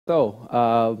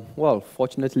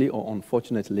Fortunately or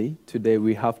unfortunately, today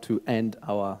we have to end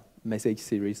our message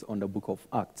series on the book of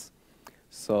Acts.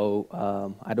 So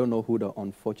I don't know who the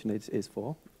unfortunate is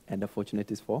for and the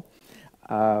fortunate is for.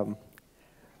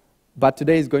 But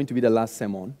today is going to be the last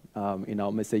sermon in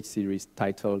our message series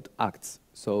titled Acts.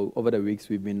 So over the weeks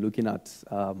we've been looking at,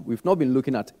 we've not been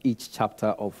looking at each chapter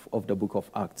of the book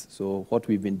of Acts. So what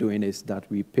we've been doing is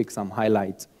that we pick some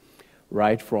highlights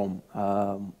right from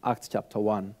Acts chapter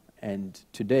 1. And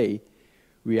today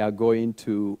we are going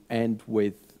to end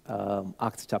with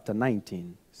Acts chapter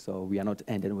 19. So we are not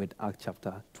ending with Acts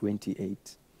chapter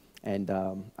 28. And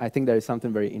I think there is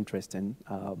something very interesting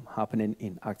happening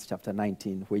in Acts chapter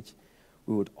 19, which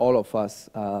we would all of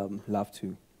us love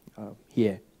to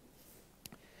hear.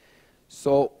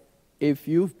 So if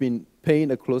you've been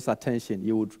paying a close attention,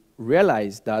 you would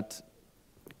realize that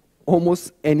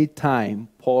almost any time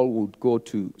Paul would go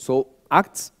to, so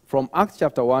from Acts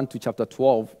chapter 1 to chapter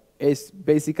 12 is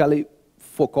basically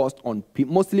focused on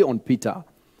mostly on Peter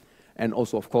and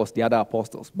also, of course, the other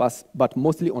apostles, but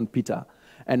mostly on Peter.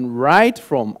 And right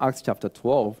from Acts chapter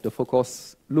 12,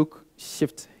 Luke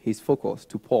shifts his focus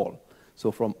to Paul.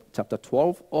 So from chapter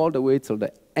 12 all the way till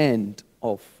the end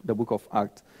of the book of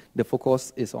Acts, the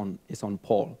focus is on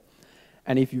Paul.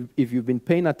 And if you've been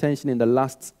paying attention in the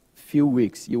last few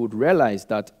weeks, you would realize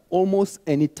that almost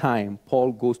any time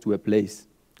Paul goes to a place,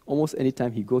 almost any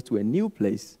time he goes to a new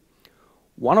place,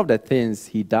 one of the things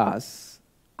he does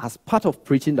as part of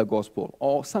preaching the gospel,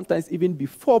 or sometimes even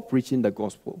before preaching the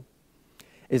gospel,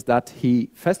 is that he,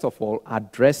 first of all,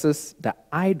 addresses the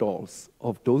idols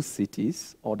of those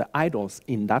cities or the idols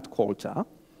in that culture.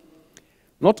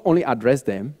 Not only address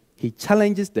them, he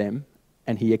challenges them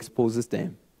and he exposes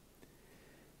them.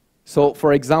 So,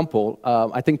 for example,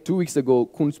 I think 2 weeks ago,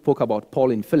 Kun spoke about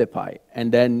Paul in Philippi,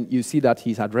 and then you see that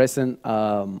he's addressing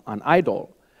an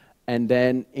idol. And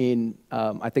then in,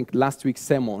 I think, last week's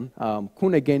sermon,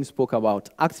 Kun again spoke about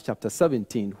Acts chapter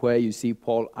 17, where you see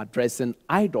Paul addressing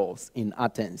idols in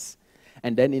Athens.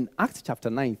 And then in Acts chapter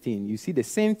 19, you see the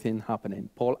same thing happening,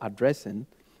 Paul addressing,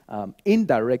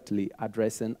 indirectly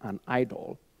addressing an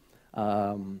idol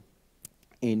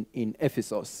in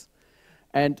Ephesus.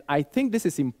 And I think this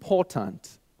is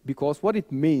important because what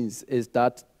it means is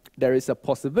that there is a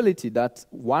possibility that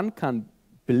one can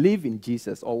believe in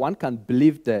Jesus or one can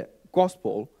believe the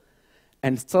gospel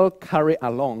and still carry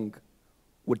along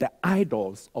with the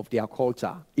idols of their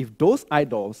culture if those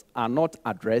idols are not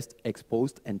addressed,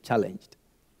 exposed, and challenged.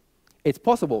 It's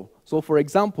possible. So, for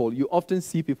example, you often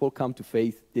see people come to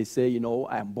faith. They say,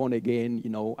 I am born again,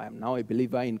 I am now a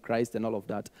believer in Christ and all of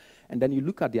that. And then you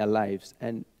look at their lives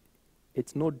and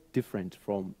it's no different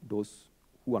from those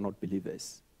who are not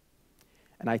believers.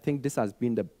 And I think this has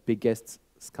been the biggest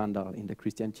scandal in the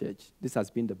Christian church. This has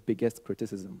been the biggest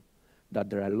criticism, that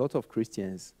there are a lot of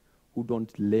Christians who don't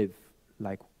live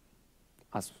like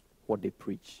as what they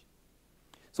preach.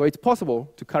 So it's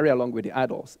possible to carry along with the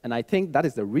idols. And I think that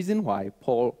is the reason why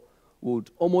Paul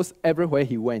would, almost everywhere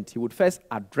he went, he would first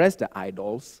address the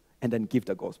idols and then give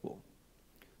the gospel.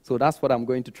 So that's what I'm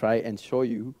going to try and show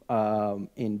you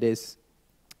in this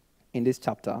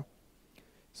chapter.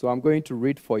 So I'm going to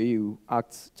read for you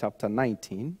Acts chapter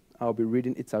 19. I'll be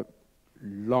reading, it's a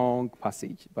long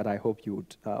passage, but I hope you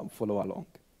would follow along.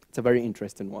 It's a very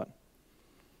interesting one.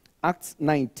 Acts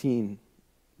 19,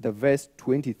 the verse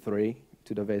 23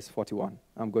 to the verse 41.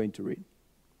 I'm going to read.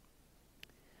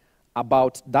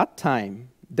 About that time,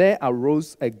 there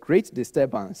arose a great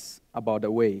disturbance about the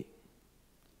way.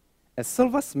 A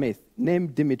silversmith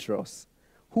named Demetrius,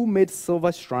 who made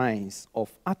silver shrines of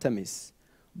Artemis,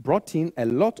 brought in a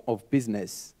lot of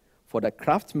business for the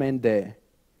craftsmen there.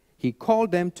 He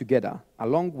called them together,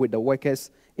 along with the workers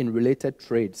in related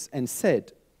trades, and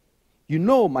said,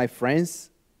 my friends,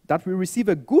 that we receive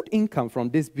a good income from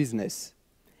this business.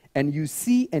 And you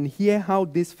see and hear how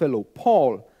this fellow,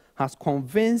 Paul, has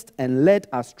convinced and led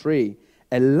astray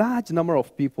a large number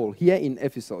of people here in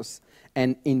Ephesus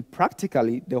and in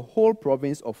practically the whole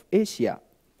province of Asia.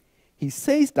 He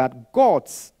says that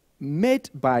gods made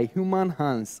by human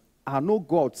hands are no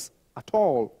gods at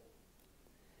all.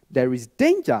 There is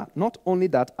danger not only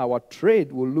that our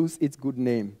trade will lose its good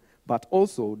name, but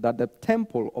also that the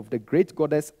temple of the great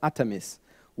goddess Artemis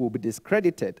will be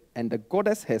discredited, and the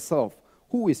goddess herself,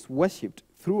 who is worshipped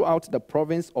throughout the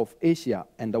province of Asia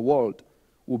and the world,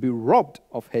 will be robbed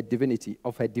of her divinity,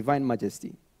 of her divine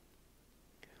majesty.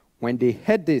 When they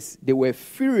heard this, they were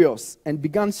furious and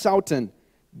began shouting,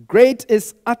 "Great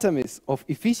is Artemis of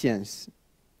Ephesians."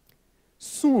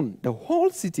 Soon the whole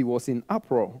city was in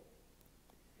uproar.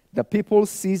 The people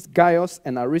seized Gaius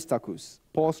and Aristarchus,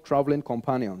 Paul's traveling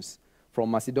companions,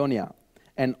 from Macedonia,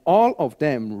 and all of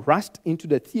them rushed into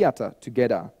the theater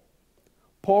together.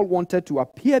 Paul wanted to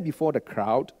appear before the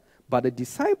crowd, but the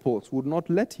disciples would not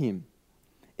let him.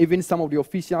 Even some of the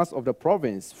officials of the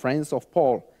province, friends of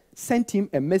Paul, sent him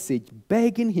a message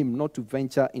begging him not to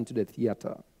venture into the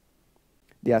theater.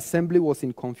 The assembly was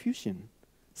in confusion.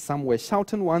 Some were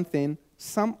shouting one thing,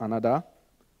 some another.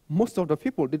 Most of the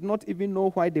people did not even know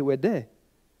why they were there.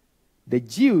 The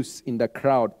Jews in the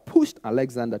crowd pushed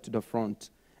Alexander to the front,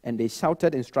 and they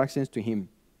shouted instructions to him.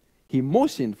 He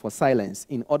motioned for silence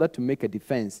in order to make a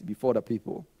defense before the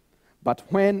people. But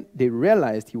when they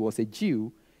realized he was a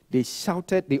Jew, they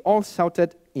all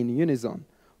shouted in unison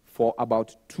for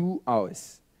about 2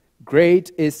 hours,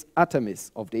 "Great is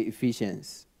Artemis of the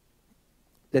Ephesians."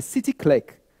 The city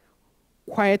clerk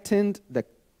quietened the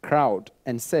crowd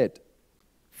and said,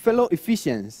 "Fellow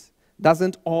Ephesians,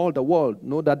 doesn't all the world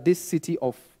know that this city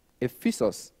of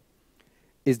Ephesus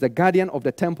is the guardian of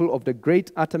the temple of the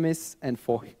great Artemis and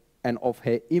of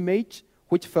her image,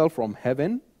 which fell from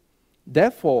heaven?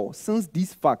 Therefore, since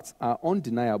these facts are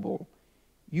undeniable,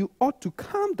 you ought to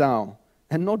calm down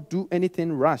and not do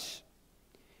anything rash.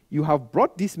 You have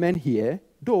brought these men here,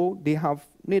 though they have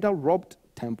neither robbed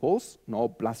temples nor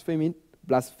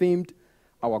blasphemed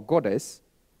our goddess.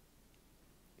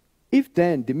 If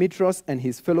then Demetrius and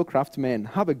his fellow craftsmen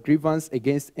have a grievance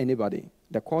against anybody,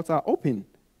 the courts are open.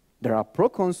 There are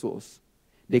proconsuls.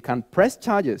 They can press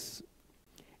charges.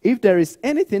 If there is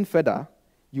anything further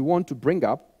you want to bring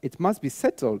up, it must be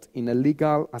settled in a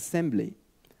legal assembly.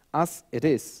 As it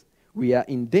is, we are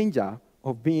in danger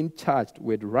of being charged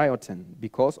with rioting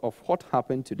because of what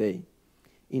happened today.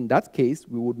 In that case,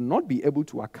 we would not be able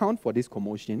to account for this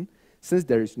commotion, since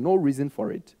there is no reason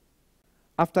for it."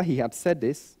 After he had said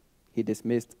this, he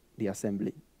dismissed the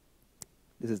assembly.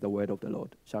 This is the word of the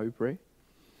Lord. Shall we pray?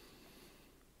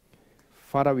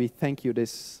 Father, we thank you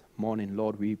this morning,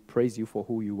 Lord. We praise you for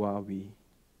who you are. We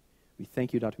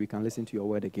thank you that we can listen to your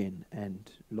word again.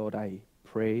 And Lord, I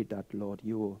pray that, Lord,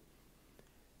 you will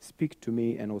speak to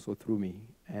me and also through me.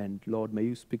 And Lord, may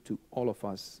you speak to all of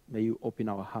us. May you open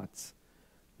our hearts,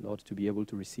 Lord, to be able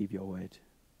to receive your word.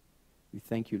 We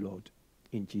thank you, Lord,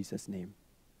 in Jesus' name.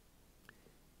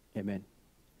 Amen.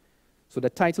 So the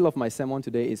title of my sermon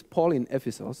today is Paul in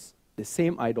Ephesus, the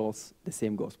same idols, the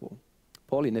same gospel.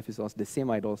 Paul in Ephesus, the same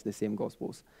idols, the same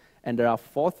gospels. And there are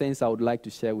 4 things I would like to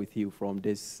share with you from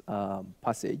this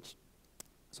passage.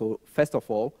 So first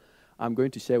of all, I'm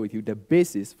going to share with you the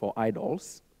basis for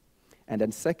idols. And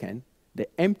then second, the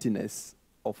emptiness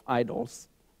of idols.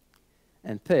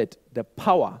 And third, the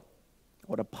power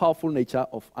or the powerful nature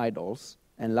of idols.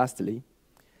 And lastly,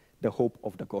 the hope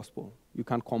of the gospel. You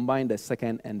can combine the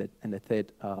second and the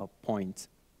third point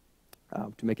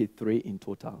to make it 3 in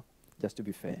total, just to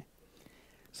be fair.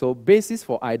 So basis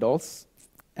for idols,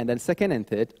 and then second and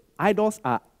third, idols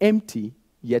are empty,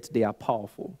 yet they are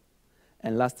powerful.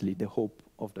 And lastly, the hope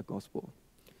of the gospel.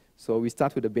 So we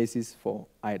start with the basis for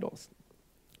idols.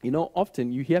 You know,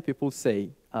 often you hear people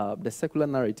say, the secular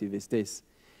narrative is this: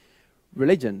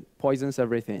 religion poisons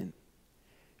everything.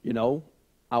 You know,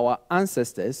 our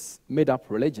ancestors made up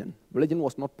religion. Religion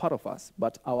was not part of us,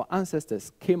 but our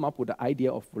ancestors came up with the idea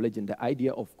of religion, the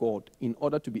idea of God, in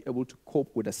order to be able to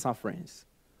cope with the sufferings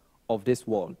of this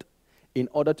world, in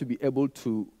order to be able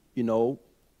to, you know,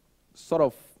 sort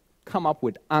of come up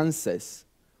with answers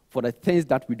for the things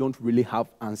that we don't really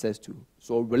have answers to.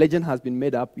 So religion has been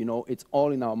made up, you know, it's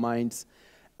all in our minds,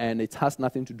 and it has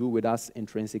nothing to do with us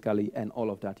intrinsically and all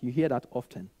of that. You hear that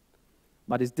often.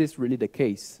 But is this really the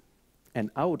case? And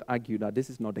I would argue that this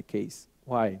is not the case.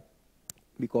 Why?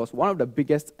 Because one of the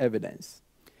biggest evidence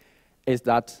is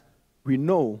that we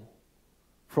know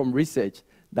from research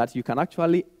that you can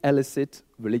actually elicit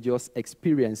religious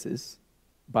experiences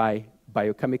by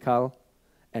biochemical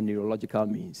and neurological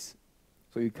means.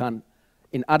 So you can,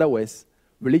 in other words,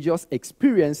 religious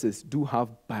experiences do have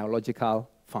biological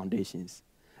foundations.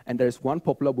 And there is one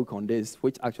popular book on this,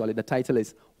 which actually the title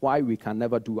is Why We Can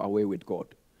Never Do Away with God,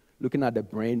 looking at the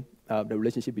brain, the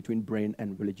relationship between brain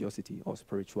and religiosity or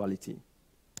spirituality.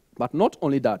 But not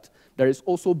only that, there is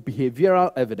also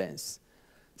behavioral evidence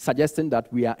suggesting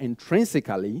that we are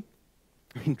intrinsically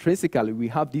we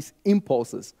have these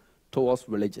impulses towards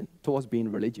religion, towards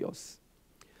being religious.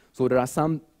 So there are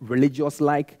some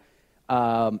religious-like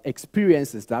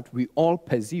experiences that we all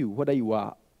pursue, whether you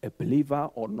are a believer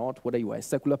or not, whether you are a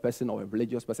secular person or a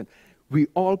religious person. We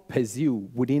all pursue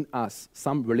within us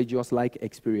some religious-like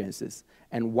experiences.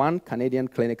 And one Canadian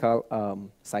clinical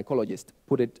psychologist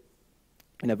put it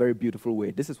in a very beautiful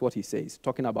way. This is what he says,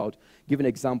 talking about giving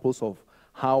examples of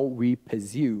how we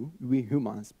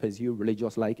humans pursue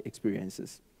religious-like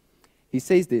experiences. He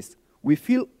says this: we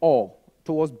feel awe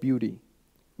towards beauty.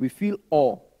 We feel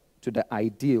awe to the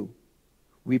ideal.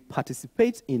 We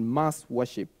participate in mass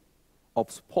worship of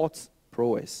sports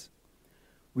prowess.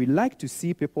 We like to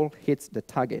see people hit the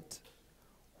target,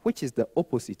 which is the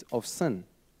opposite of sin,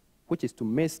 which is to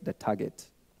miss the target.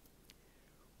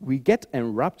 We get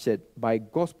enraptured by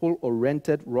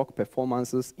gospel-oriented rock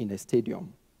performances in a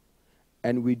stadium.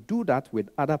 And we do that with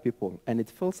other people, and it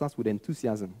fills us with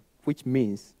enthusiasm, which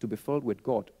means to be filled with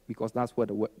God, because that's what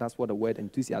the word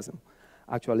enthusiasm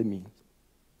actually means.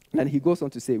 And he goes on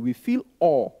to say, we feel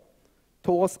awe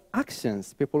towards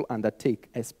actions people undertake,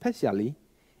 especially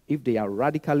if they are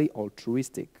radically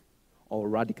altruistic or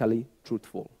radically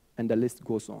truthful. And the list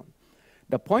goes on.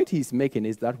 The point he's making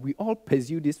is that we all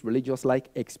pursue these religious-like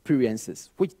experiences,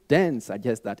 which then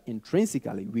suggests that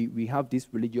intrinsically we have these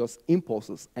religious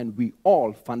impulses, and we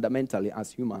all fundamentally,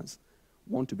 as humans,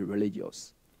 want to be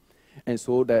religious. And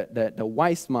so the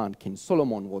wise man, King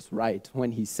Solomon, was right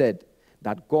when he said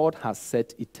that God has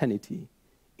set eternity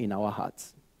in our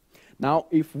hearts. Now,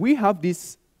 if we have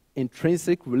these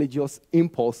intrinsic religious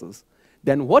impulses,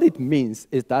 then what it means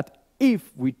is that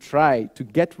if we try to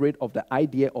get rid of the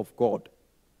idea of God,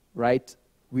 right,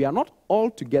 we are not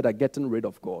altogether getting rid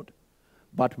of God,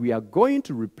 but we are going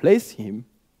to replace him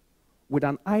with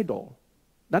an idol.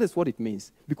 That is what it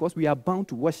means, because we are bound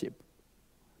to worship.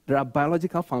 There are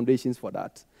biological foundations for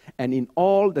that. And in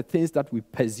all the things that we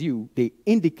pursue, they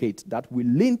indicate that we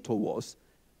lean towards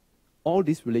all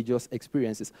these religious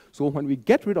experiences. So when we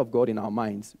get rid of God in our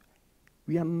minds,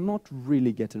 we are not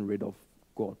really getting rid of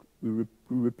God. We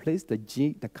replace the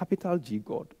capital G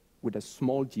God with a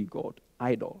small g God,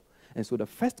 idol. And so the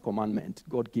first commandment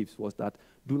God gives was that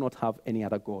do not have any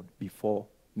other God before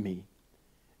me.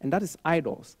 And that is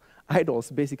idols.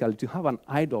 Idols, basically, to have an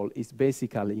idol is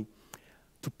basically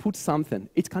to put something,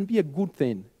 it can be a good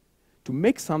thing, to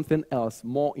make something else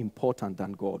more important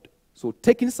than God. So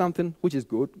taking something which is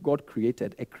good, God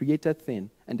created, a created thing,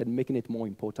 and then making it more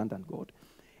important than God.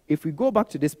 If we go back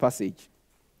to this passage,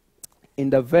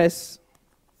 in the verse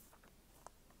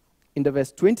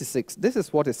 26, this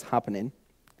is what is happening.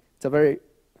 It's a very,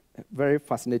 very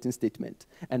fascinating statement.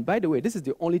 And by the way, this is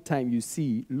the only time you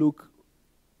see Luke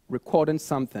recording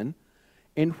something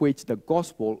in which the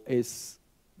gospel is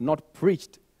not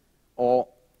preached, or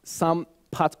some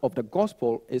part of the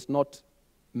gospel is not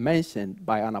mentioned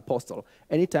by an apostle.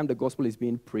 Anytime the gospel is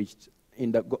being preached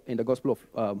in the gospel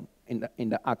of in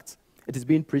the Acts, it is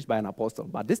being preached by an apostle.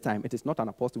 But this time, it is not an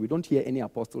apostle. We don't hear any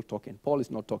apostle talking. Paul is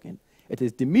not talking. It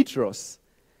is Demetrius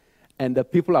and the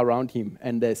people around him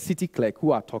and the city clerk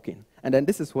who are talking. And then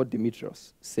this is what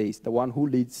Demetrius says, the one who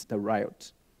leads the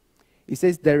riot. He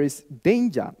says, there is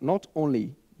danger not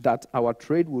only that our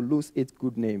trade will lose its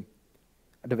good name,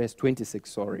 the verse 26,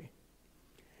 sorry.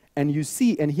 And you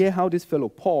see and hear how this fellow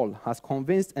Paul has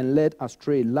convinced and led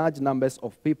astray large numbers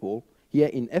of people here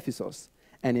in Ephesus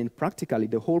and in practically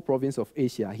the whole province of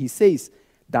Asia. He says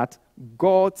that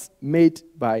gods made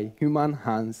by human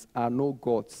hands are no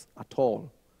gods at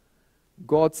all.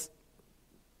 Gods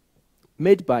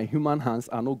made by human hands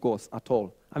are no gods at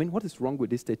all. I mean, what is wrong with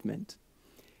this statement?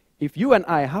 If you and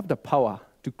I have the power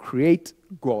to create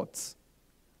gods,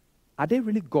 are they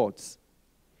really gods?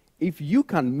 If you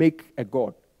can make a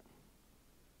god,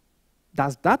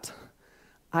 does that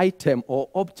item or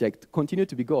object continue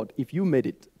to be God if you made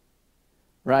it?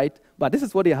 Right? But this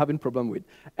is what they're having problem with.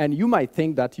 And you might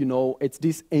think that, it's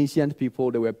these ancient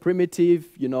people, they were primitive,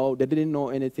 they didn't know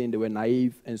anything, they were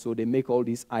naive, and so they make all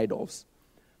these idols.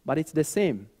 But it's the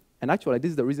same. And actually, this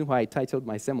is the reason why I titled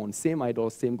my sermon, Same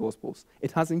Idols, Same Gospels.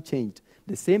 It hasn't changed.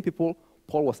 The same people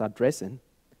Paul was addressing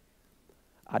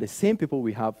are the same people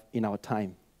we have in our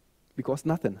time, because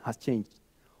nothing has changed.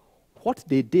 What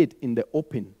they did in the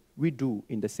open, we do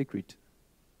in the secret.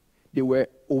 They were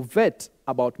overt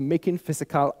about making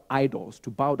physical idols to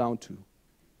bow down to.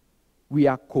 We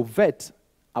are covert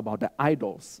about the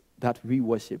idols that we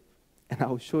worship. And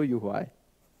I'll show you why.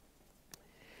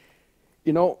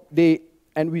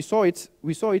 And we saw it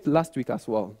last week as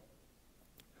well.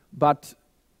 But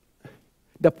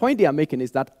the point they are making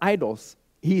is that idols,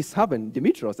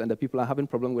 Demetrius and the people are having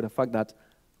problem with the fact that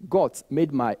gods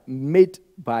made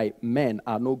by men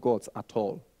are no gods at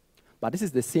all. But this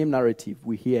is the same narrative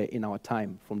we hear in our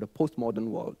time from the postmodern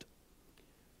world.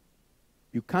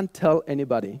 You can't tell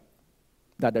anybody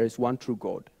that there is one true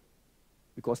God,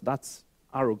 because that's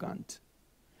arrogant.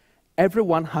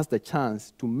 Everyone has the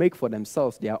chance to make for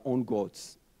themselves their own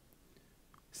gods.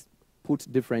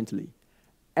 Put differently,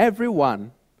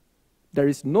 there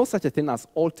is no such a thing as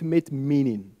ultimate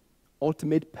meaning,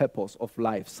 ultimate purpose of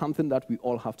life, something that we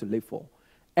all have to live for.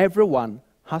 Everyone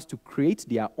has to create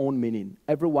their own meaning.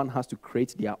 Everyone has to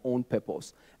create their own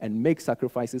purpose and make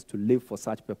sacrifices to live for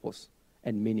such purpose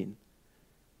and meaning.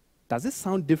 Does it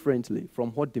sound differently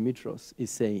from what Demetrius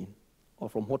is saying or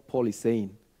from what Paul is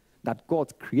saying? That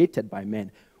God's created by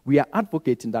men. We are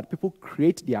advocating that people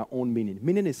create their own meaning.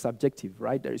 Meaning is subjective,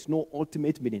 right? There is no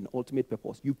ultimate meaning, ultimate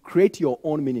purpose. You create your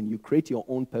own meaning. You create your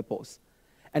own purpose.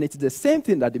 And it's the same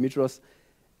thing that Demetrius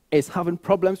is having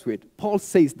problems with. Paul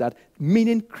says that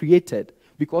meaning created,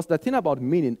 because the thing about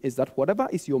meaning is that whatever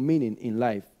is your meaning in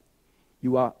life,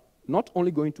 you are not only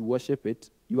going to worship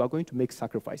it, you are going to make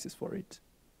sacrifices for it.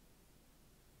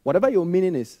 Whatever your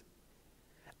meaning is.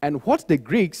 And what the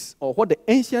Greeks or what the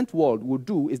ancient world would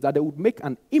do is that they would make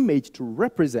an image to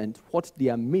represent what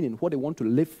their meaning, what they want to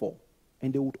live for.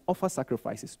 And they would offer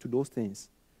sacrifices to those things.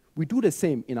 We do the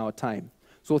same in our time.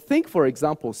 So think, for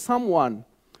example, someone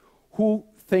who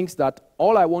thinks that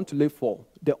all I want to live for,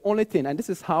 the only thing, and this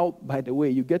is how, by the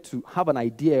way, you get to have an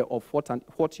idea of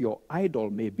what your idol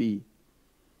may be.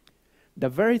 The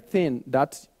very thing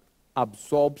that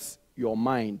absorbs your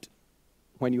mind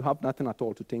when you have nothing at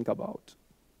all to think about,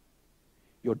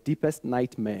 your deepest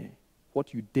nightmare,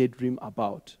 what you daydream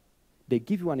about, they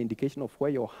give you an indication of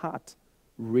where your heart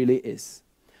really is.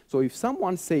 So if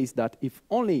someone says that if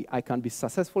only I can be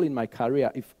successful in my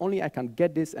career, if only I can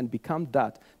get this and become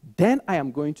that, then I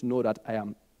am going to know that I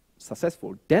am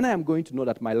successful. Then I am going to know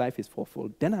that my life is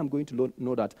fulfilled. Then I am going to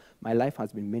know that my life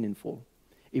has been meaningful.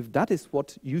 If that is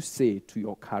what you say to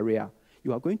your career,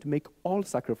 you are going to make all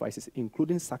sacrifices,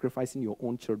 including sacrificing your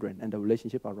own children and the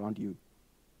relationship around you,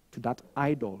 to that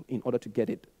idol in order to get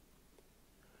it.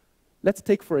 Let's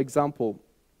take, for example,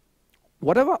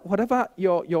 whatever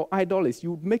your idol is,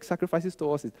 you make sacrifices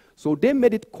towards it. So they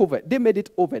made it covert. They made it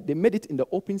overt. They made it in the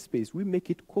open space. We make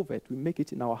it covert. We make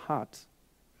it in our heart.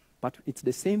 But it's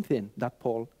the same thing that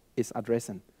Paul is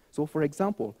addressing. So, for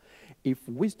example, if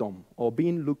wisdom or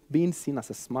being seen as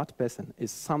a smart person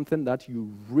is something that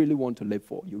you really want to live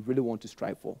for, you really want to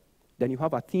strive for, then you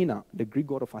have Athena, the Greek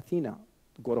god of Athena,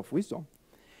 the god of wisdom.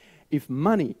 If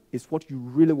money is what you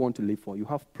really want to live for, you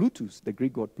have Plutus, the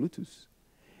Greek god Plutus.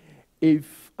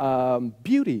 If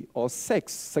beauty or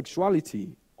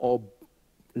sexuality or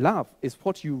love is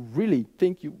what you really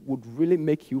think you would really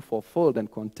make you fulfilled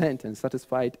and content and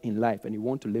satisfied in life and you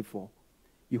want to live for,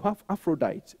 you have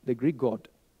Aphrodite, the Greek god.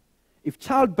 If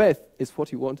childbirth is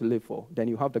what you want to live for, then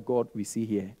you have the god we see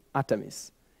here,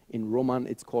 Artemis. In Roman,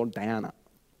 it's called Diana.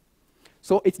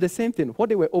 So it's the same thing. What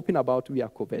they were open about, we are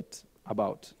covert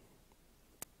about.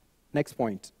 Next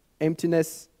point,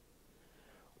 emptiness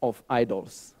of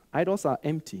idols. Idols are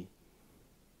empty.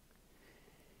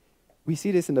 We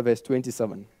see this in the verse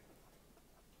 27.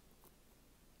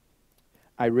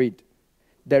 I read,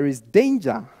 "There is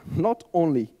danger not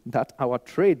only that our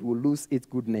trade will lose its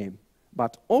good name,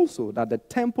 but also that the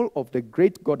temple of the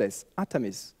great goddess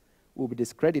Artemis will be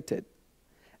discredited,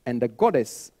 and the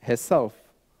goddess herself,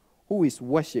 who is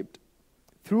worshipped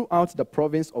throughout the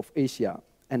province of Asia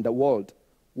and the world,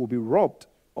 will be robbed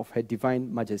of her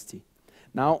divine majesty."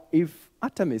 Now, if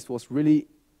Artemis was really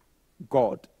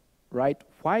God, right,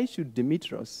 why should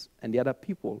Demetrius and the other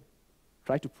people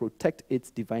try to protect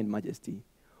its divine majesty?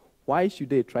 Why should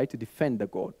they try to defend the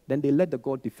god? Then they let the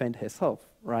god defend herself,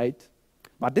 right?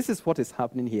 But this is what is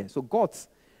happening here. So gods,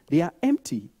 they are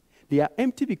empty. They are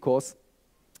empty because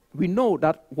we know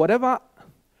that whatever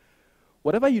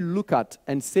you look at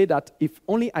and say that if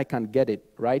only I can get it,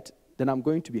 right, then I'm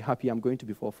going to be happy, I'm going to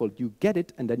be fulfilled. You get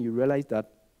it, and then you realize that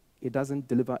it doesn't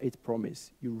deliver its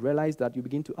promise. You realize that you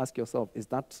begin to ask yourself, is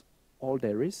that all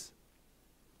there is?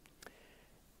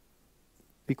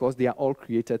 Because they are all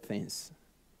created things.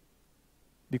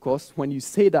 Because when you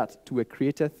say that to a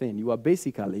created thing, you are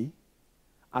basically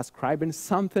ascribing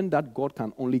something that God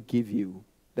can only give you,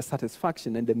 the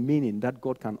satisfaction and the meaning that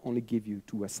God can only give you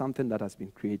to something that has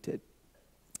been created.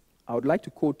 I would like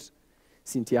to quote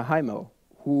Cynthia Heimel,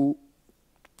 who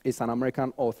is an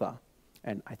American author,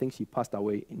 and I think she passed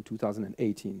away in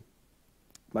 2018.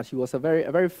 But she was a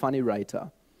very funny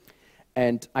writer.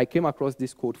 And I came across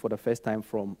this quote for the first time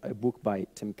from a book by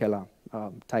Tim Keller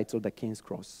titled The King's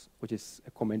Cross, which is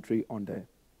a commentary on the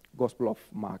Gospel of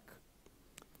Mark.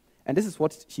 And this is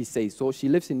what she says. So she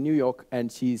lives in New York,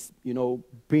 and she's,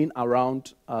 been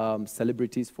around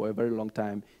celebrities for a very long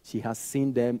time. She has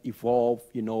seen them evolve,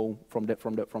 from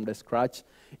the scratch,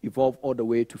 evolve all the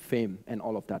way to fame and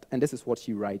all of that. And this is what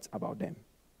she writes about them.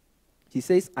 She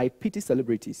says, "I pity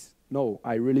celebrities. No,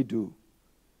 I really do.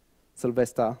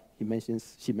 Sylvester," she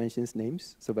mentions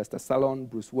names, Sylvester Stallone,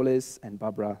 Bruce Willis, and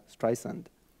Barbara Streisand,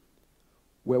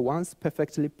 "were once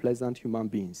perfectly pleasant human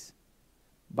beings.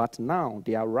 But now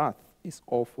their wrath is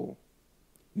awful.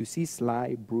 You see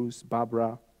Sly, Bruce,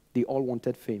 Barbara, they all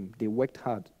wanted fame. They worked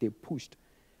hard, they pushed.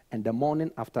 And the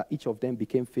morning after each of them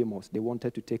became famous, they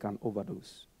wanted to take an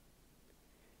overdose.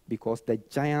 Because the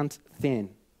giant thing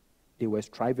they were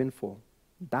striving for,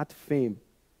 that fame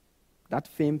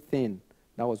thing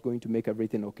that was going to make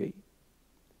everything okay,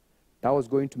 that was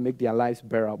going to make their lives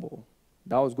bearable,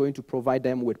 that was going to provide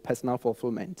them with personal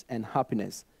fulfillment and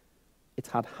happiness, it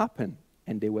had happened,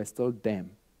 and they were still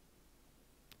them.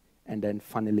 And then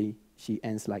finally, she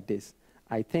ends like this.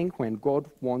 I think when God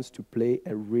wants to play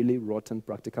a really rotten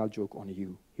practical joke on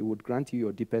you, he would grant you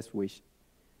your deepest wish,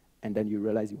 and then you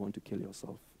realize you want to kill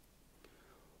yourself.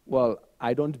 Well,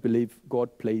 I don't believe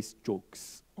God plays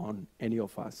jokes on any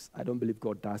of us. I don't believe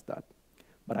God does that.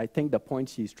 But I think the point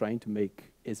she's trying to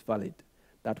make is valid,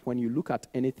 that when you look at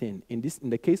anything, in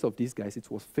the case of these guys, it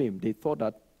was fame. They thought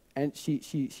that, and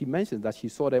she mentioned that she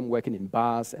saw them working in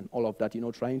bars and all of that,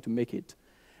 trying to make it.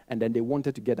 And then they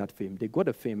wanted to get that fame. They got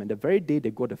the fame, and the very day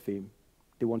they got the fame,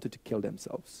 they wanted to kill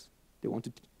themselves. They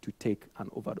wanted to take an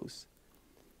overdose.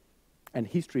 And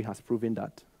history has proven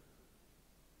that.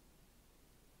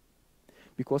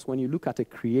 Because when you look at a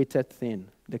created thing,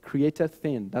 the created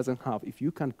thing doesn't have, if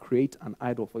you can create an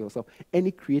idol for yourself,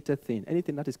 any created thing,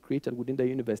 anything that is created within the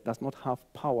universe does not have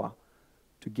power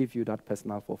to give you that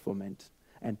personal fulfillment.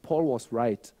 And Paul was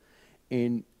right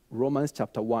in Romans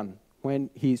chapter 1,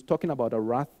 when he's talking about the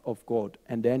wrath of God,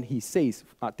 and then he says,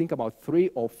 I think about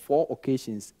 3 or 4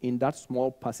 occasions in that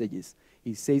small passages,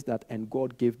 he says that, and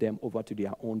God gave them over to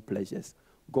their own pleasures.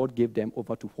 God gave them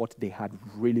over to what they had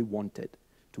really wanted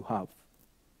to have.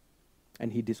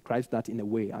 And he describes that in a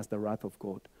way as the wrath of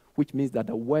God, which means that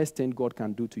the worst thing God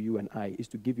can do to you and I is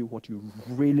to give you what you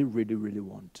really, really, really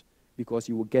want, because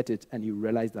you will get it and you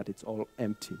realize that it's all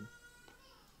empty.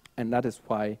 And that is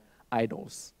why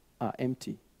idols are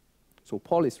empty. So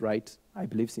Paul is right. I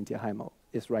believe Cynthia Heimel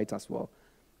is right as well.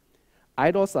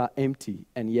 Idols are empty,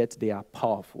 and yet they are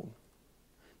powerful.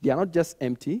 They are not just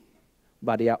empty,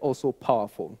 but they are also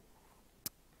powerful.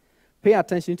 Pay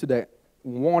attention to the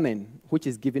warning which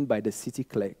is given by the city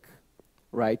clerk,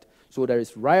 right? So there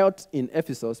is riot in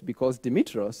Ephesus because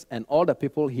Demetrius and all the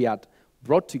people he had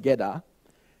brought together,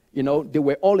 they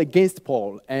were all against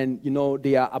Paul, and,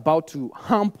 they are about to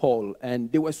harm Paul,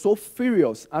 and they were so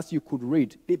furious, as you could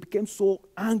read. They became so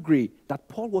angry that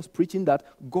Paul was preaching that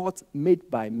gods made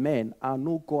by men are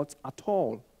no gods at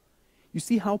all. You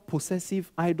see how possessive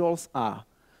idols are,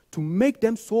 to make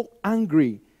them so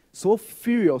angry, so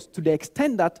furious, to the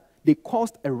extent that they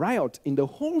caused a riot in the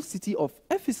whole city of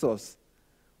Ephesus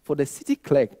for the city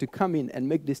clerk to come in and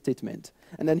make this statement.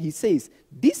 And then he says,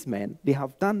 these men, they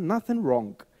have done nothing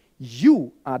wrong.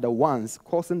 You are the ones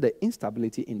causing the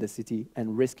instability in the city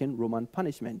and risking Roman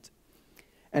punishment.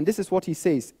 And this is what he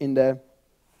says in the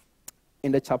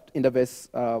verse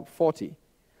 40.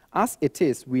 As it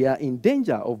is, we are in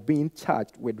danger of being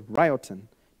charged with rioting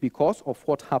because of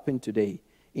what happened today.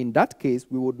 In that case,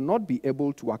 we would not be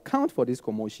able to account for this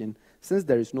commotion since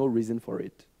there is no reason for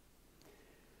it.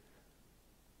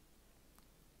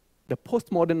 The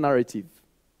postmodern narrative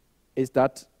is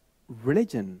that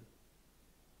religion,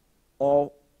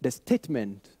 or the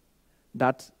statement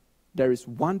that there is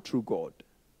one true God,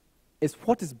 is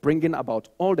what is bringing about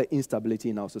all the instability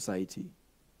in our society.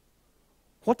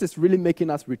 What is really making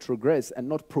us retrogress and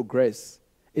not progress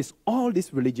is all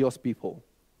these religious people.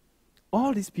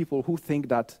 All these people who think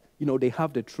that, they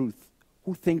have the truth,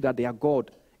 who think that their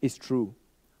God is true.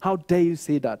 How dare you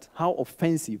say that? How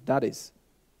offensive that is.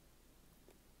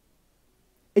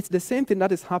 It's the same thing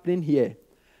that is happening here.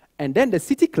 And then the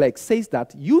city clerk says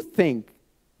that you think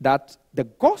that the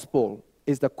gospel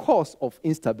is the cause of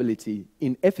instability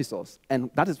in Ephesus, and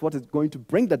that is what is going to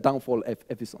bring the downfall of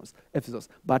Ephesus.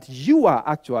 But you are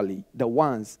actually the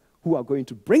ones who are going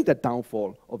to bring the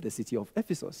downfall of the city of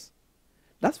Ephesus.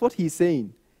 That's what he's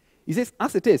saying. He says,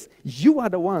 as it is, you are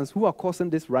the ones who are causing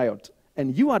this riot,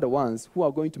 and you are the ones who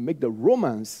are going to make the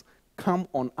Romans come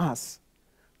on us.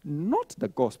 Not the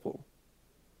gospel,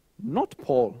 not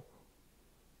Paul,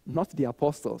 not the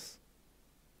apostles.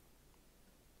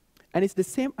 And it's the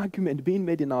same argument being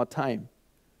made in our time,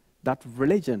 that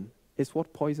religion is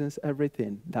what poisons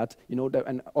everything. That,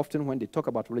 and often when they talk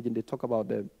about religion, they talk about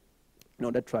the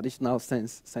traditional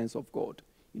sense of God,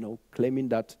 claiming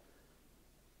that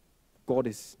God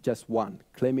is just one,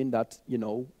 claiming that,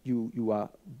 you are,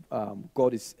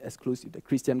 God is exclusive, the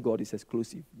Christian God is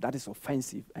exclusive. That is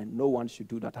offensive, and no one should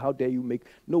do that. How dare you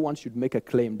no one should make a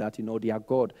claim that, their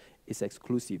God is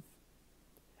exclusive.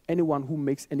 Anyone who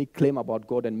makes any claim about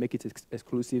God and make it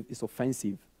exclusive is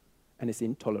offensive and is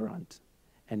intolerant.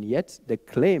 And yet, the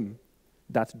claim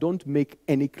that don't make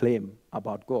any claim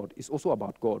about God. It's also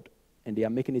about God, and they are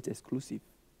making it exclusive.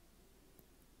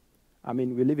 I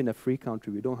mean, we live in a free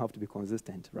country. We don't have to be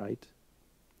consistent, right?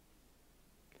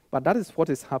 But that is what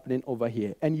is happening over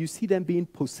here. And you see them being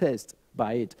possessed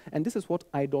by it. And this is what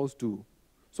idols do.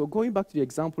 So going back to the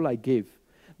example I gave,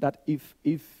 that if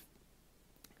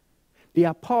they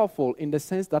are powerful in the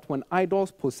sense that when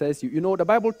idols possess you, you know, the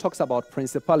Bible talks about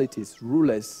principalities,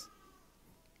 rulers.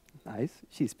 Nice.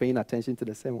 She's paying attention to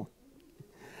the sermon.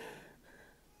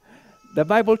 The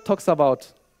Bible talks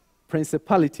about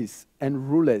principalities and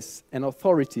rulers and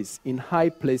authorities in high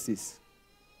places.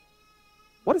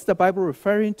 What is the Bible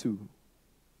referring to?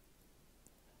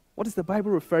 What is the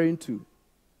Bible referring to?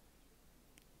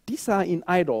 These are in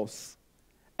idols,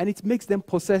 and it makes them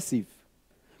possessive.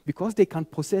 Because they can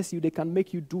possess you, they can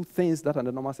make you do things that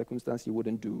under normal circumstances you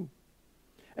wouldn't do.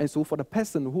 And so for the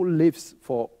person who lives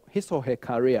for his or her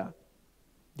career,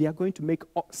 they are going to make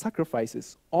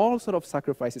sacrifices, all sort of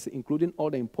sacrifices, including all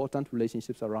the important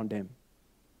relationships around them.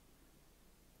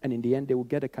 And in the end, they will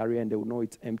get a career and they will know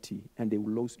it's empty, and they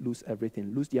will lose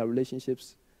everything, lose their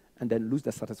relationships, and then lose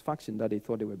the satisfaction that they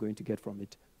thought they were going to get from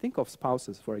it. Think of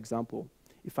spouses, for example.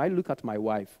 If I look at my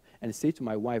wife and say to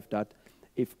my wife that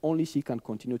if only she can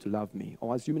continue to love me,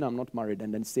 or assuming I'm not married,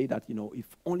 and then say that, you know,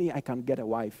 if only I can get a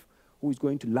wife who is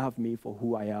going to love me for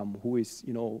who I am, who is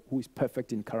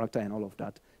perfect in character and all of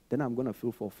that, then I'm going to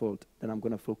feel fulfilled, then I'm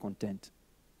going to feel content.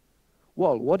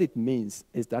 Well, what it means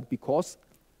is that because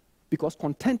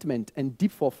contentment and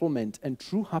deep fulfillment and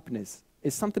true happiness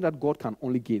is something that God can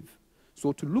only give.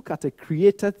 So to look at a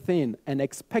created thing and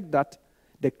expect that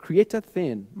the created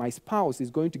thing, my spouse,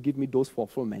 is going to give me those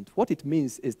fulfillment, what it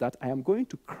means is that I am going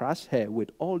to crush her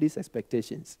with all these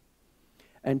expectations.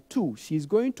 And two, she's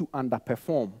going to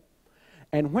underperform.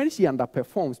 And when she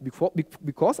underperforms,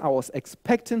 because I was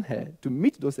expecting her to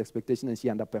meet those expectations and she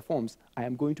underperforms, I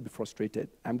am going to be frustrated.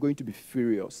 I'm going to be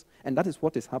furious. And that is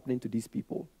what is happening to these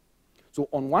people. So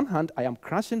on one hand, I am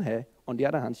crushing her. On the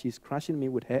other hand, she's crushing me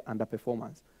with her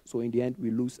underperformance. So in the end, we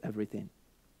lose everything.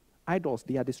 Idols,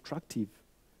 they are destructive.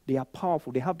 They are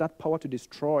powerful. They have that power to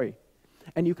destroy.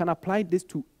 And you can apply this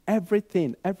to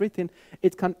everything. Everything.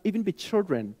 It can even be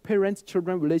children,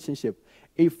 parents-children relationship.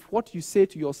 If what you say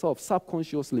to yourself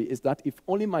subconsciously is that if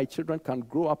only my children can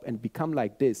grow up and become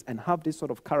like this and have this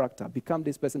sort of character, become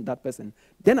this person, that person,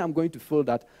 then I'm going to feel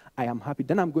that I am happy.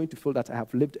 Then I'm going to feel that I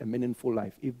have lived a meaningful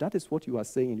life. If that is what you are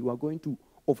saying, you are going to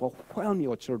overwhelm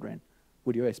your children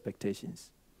with your expectations.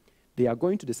 They are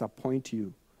going to disappoint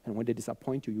you. And when they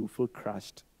disappoint you, you will feel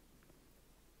crushed.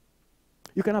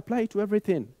 You can apply it to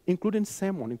everything, including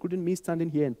sermon, including me standing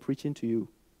here and preaching to you.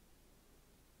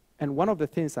 And one of the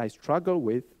things I struggle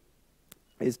with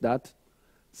is that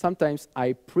sometimes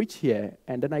I preach here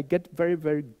and then I get very,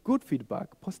 very good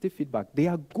feedback, positive feedback. They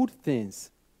are good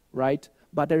things, right?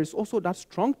 But there is also that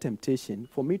strong temptation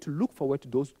for me to look forward to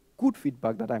those good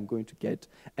feedback that I'm going to get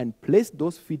and place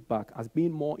those feedback as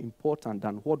being more important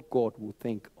than what God will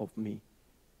think of me.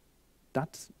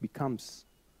 That becomes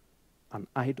an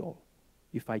idol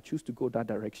if I choose to go that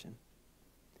direction.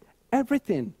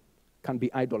 Everything can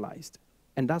be idolized.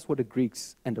 And that's what the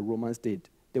Greeks and the Romans did.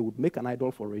 They would make an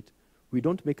idol for it. We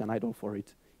don't make an idol for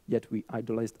it, yet we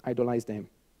idolize them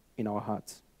in our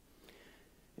hearts.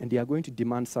 And they are going to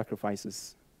demand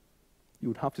sacrifices. You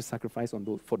would have to sacrifice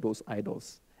for those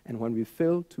idols. And when we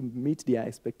fail to meet their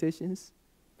expectations,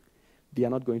 they are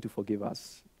not going to forgive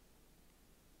us.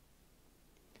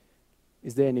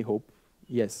 Is there any hope?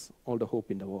 Yes, all the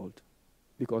hope in the world.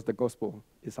 Because the gospel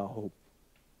is our hope.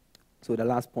 So the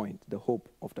last point, the hope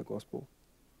of the gospel.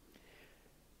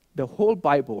 The whole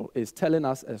Bible is telling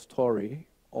us a story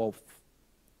of,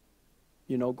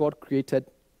 God created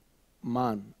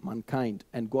mankind,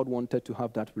 and God wanted to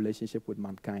have that relationship with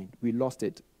mankind. We lost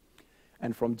it.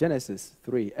 And from Genesis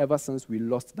 3, ever since we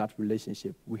lost that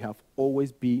relationship, we have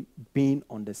always been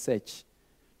on the search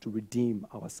to redeem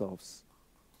ourselves.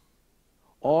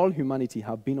 All humanity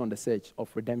have been on the search of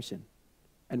redemption.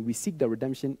 And we seek the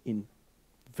redemption in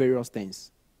various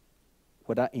things,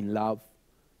 whether in love,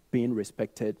 being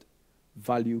respected,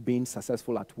 value, being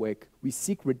successful at work. We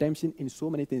seek redemption in so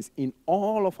many things. In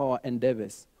all of our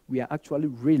endeavors, we are actually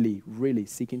really, really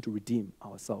seeking to redeem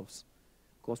ourselves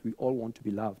because we all want to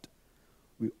be loved.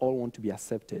 We all want to be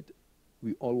accepted.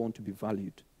 We all want to be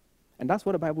valued. And that's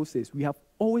what the Bible says. We have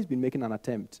always been making an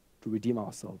attempt to redeem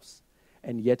ourselves.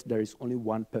 And yet there is only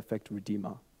one perfect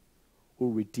Redeemer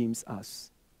who redeems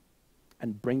us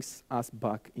and brings us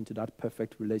back into that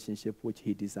perfect relationship which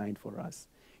he designed for us.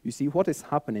 You see, what is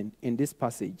happening in this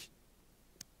passage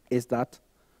is that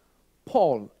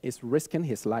Paul is risking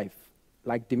his life,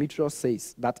 like Demetrius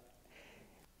says, that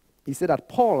he said that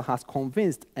Paul has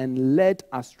convinced and led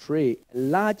astray a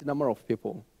large number of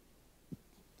people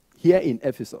here in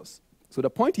Ephesus. So the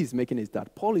point he's making is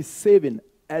that Paul is saving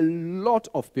a lot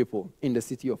of people in the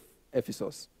city of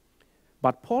Ephesus.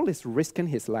 But Paul is risking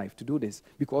his life to do this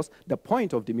because the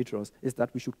point of Demetrius is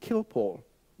that we should kill Paul.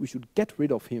 We should get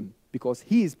rid of him because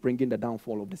he is bringing the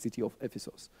downfall of the city of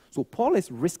Ephesus. So Paul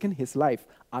is risking his life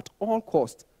at all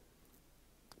costs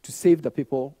to save the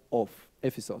people of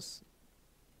Ephesus.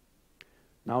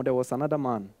 Now there was another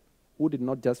man who did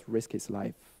not just risk his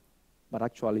life, but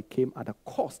actually came at the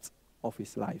cost of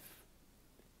his life.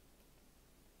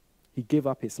 He gave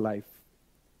up his life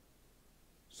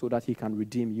so that he can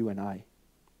redeem you and I.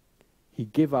 He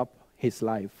gave up his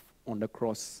life on the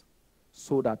cross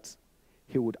so that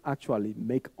he would actually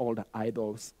make all the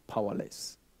idols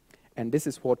powerless. And this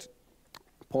is what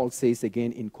Paul says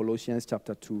again in Colossians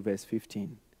chapter 2, verse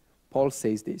 15. Paul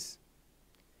says this,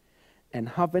 and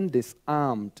having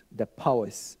disarmed the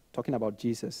powers, talking about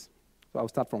Jesus. So I'll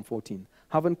start from 14.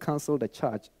 Having cancelled the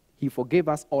charge, he forgave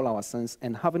us all our sins,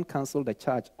 and having cancelled the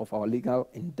charge of our legal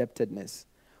indebtedness,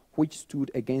 which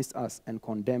stood against us and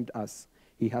condemned us,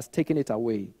 he has taken it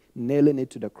away, nailing it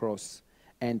to the cross.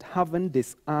 And having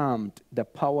disarmed the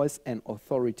powers and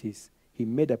authorities, he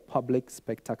made a public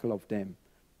spectacle of them,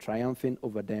 triumphing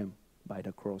over them by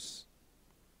the cross.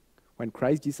 When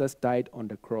Christ Jesus died on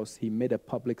the cross, he made a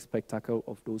public spectacle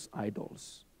of those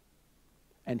idols.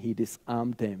 And he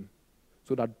disarmed them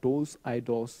so that those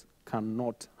idols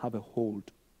cannot have a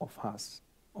hold of us,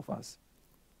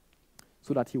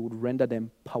 so that he would render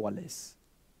them powerless.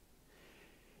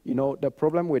 You know, the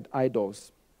problem with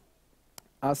idols,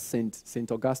 as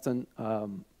St. Augustine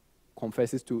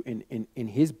confesses to in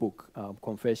his book,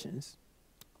 Confessions,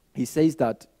 he says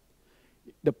that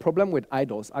the problem with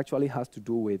idols actually has to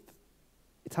do with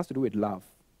love,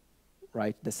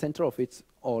 right? The center of it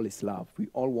all is love. We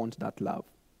all want that love,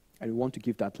 and we want to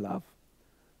give that love.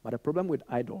 But the problem with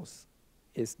idols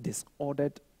is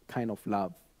disordered kind of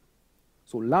love.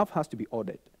 So love has to be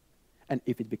ordered. And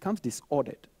if it becomes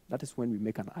disordered, that is when we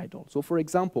make an idol. So for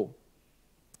example,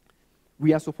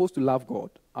 we are supposed to love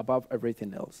God above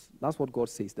everything else. That's what God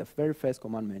says. The very first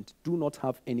commandment, do not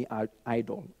have any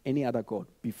idol, any other God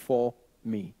before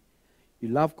me. You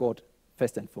love God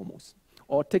first and foremost.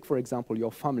 Or take, for example,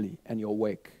 your family and your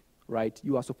work, right?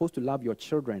 You are supposed to love your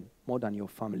children more than your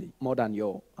family, more than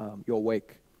your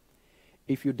work.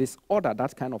 If you disorder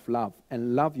that kind of love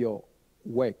and love your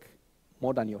work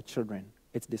more than your children,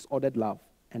 it's disordered love,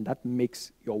 and that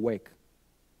makes your work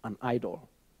an idol.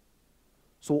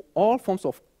 So all forms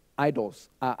of idols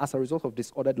are as a result of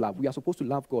disordered love. We are supposed to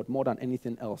love God more than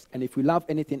anything else. And if we love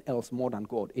anything else more than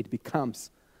God, it becomes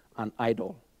an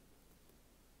idol.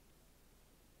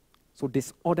 So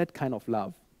disordered kind of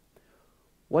love.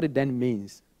 What it then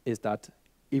means is that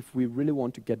if we really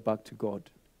want to get back to God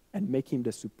and make him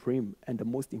the supreme and the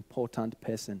most important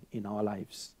person in our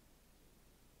lives,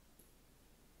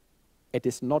 it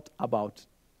is not about,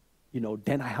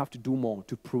 then I have to do more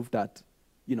to prove that,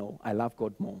 I love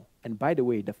God more. And by the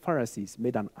way, the Pharisees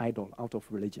made an idol out of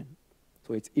religion.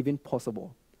 So it's even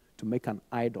possible to make an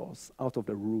idol out of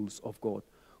the rules of God.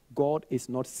 God is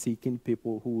not seeking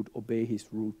people who would obey his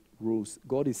rules.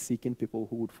 God is seeking people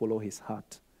who would follow his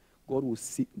heart.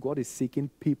 God is seeking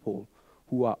people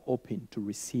who are open to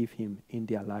receive him in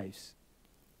their lives.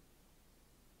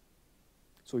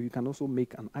 So you can also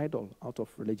make an idol out of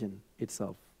religion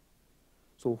itself.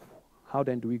 So how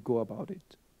then do we go about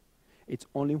it? It's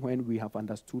only when we have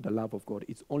understood the love of God.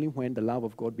 It's only when the love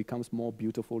of God becomes more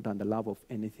beautiful than the love of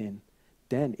anything.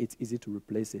 Then it's easy to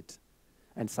replace it.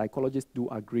 And psychologists do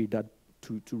agree that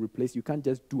to replace, you can't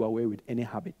just do away with any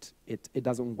habit. It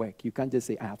doesn't work. You can't just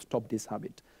say, I have stopped this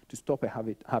habit. To stop a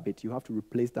habit, you have to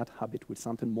replace that habit with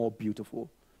something more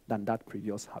beautiful than that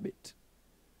previous habit.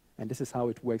 And this is how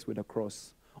it works with the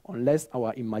cross. Unless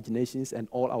our imaginations and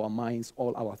all our minds,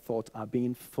 all our thoughts are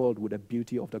being filled with the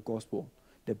beauty of the gospel,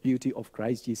 the beauty of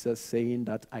Christ Jesus saying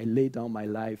that I lay down my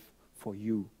life for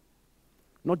you.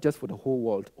 Not just for the whole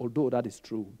world, although that is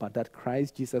true, but that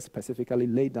Christ Jesus specifically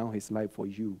laid down his life for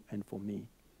you and for me.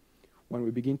 When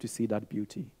we begin to see that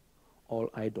beauty, all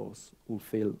idols will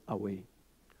fade away.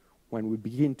 When we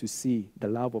begin to see the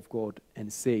love of God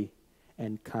and say,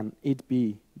 and can it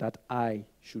be that I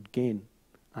should gain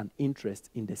an interest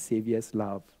in the Savior's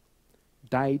love?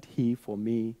 Died he for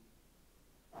me,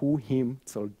 who him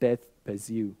till death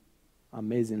pursue?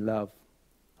 Amazing love.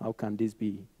 How can this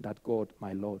be that God,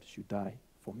 my Lord, should die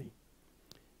for me?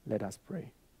 Let us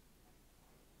pray.